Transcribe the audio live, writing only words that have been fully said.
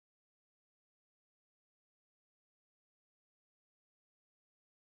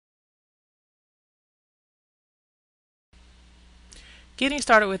Getting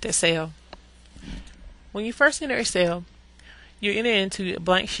started with Excel. When you first enter Excel, you enter into a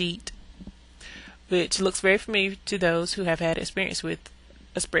blank sheet, which looks very familiar to those who have had experience with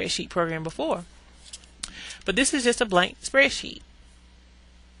a spreadsheet program before. But this is just a blank spreadsheet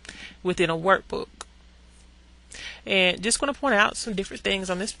within a workbook. And just going to point out some different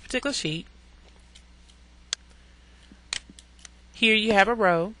things on this particular sheet. Here you have a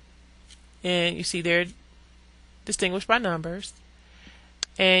row, and you see they're distinguished by numbers,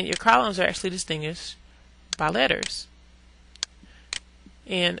 and your columns are actually distinguished by letters.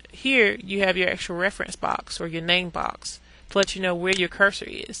 And here you have your actual reference box or your name box to let you know where your cursor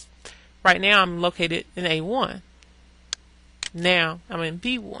is. Right now I'm located in A1. Now I'm in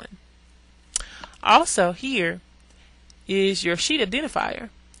B1. Also, here is your sheet identifier.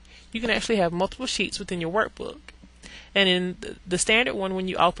 You can actually have multiple sheets within your workbook. And in the standard one, when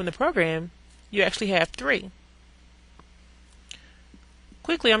you open the program, you actually have 3.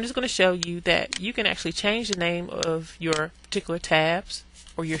 Quickly, I'm just going to show you that you can actually change the name of your particular tabs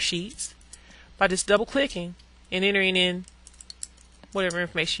or your sheets by just double clicking and entering in whatever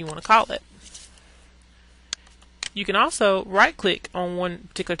information you want to call it. You can also right click on one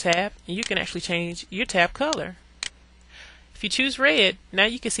particular tab and you can actually change your tab color. If you choose red, now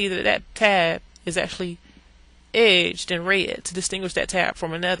you can see that that tab is actually edged in red to distinguish that tab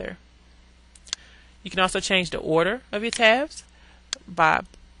from another. You can also change the order of your tabs by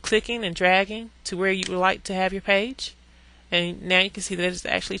clicking and dragging to where you would like to have your page, and now you can see that it's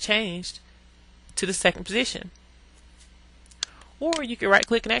actually changed to the second position. Or you can right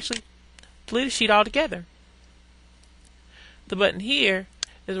click and actually delete a sheet altogether. The button here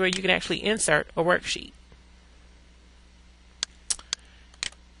is where you can actually insert a worksheet.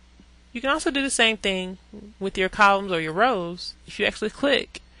 You can also do the same thing with your columns or your rows. If you actually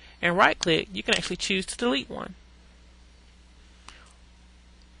click and right click, you can actually choose to delete one.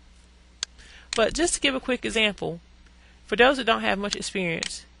 But just to give a quick example, for those that don't have much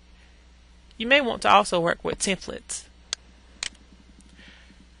experience, you may want to also work with templates.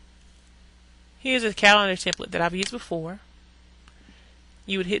 Here's a calendar template that I've used before.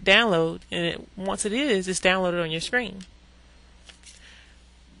 You would hit download, and once it is, it's downloaded on your screen.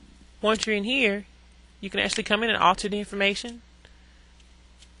 Once you're in here, you can actually come in and alter the information.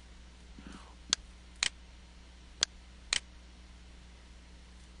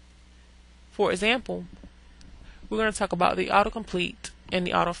 For example, we're going to talk about the autocomplete and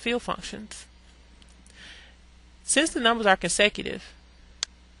the autofill functions. Since the numbers are consecutive,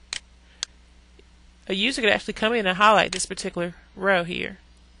 a user could actually come in and highlight this particular row here.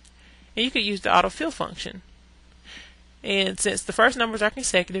 And you could use the autofill function. And since the first numbers are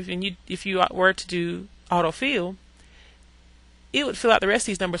consecutive, and if you were to do autofill, it would fill out the rest of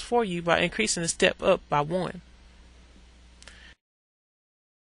these numbers for you by increasing the step up by 1.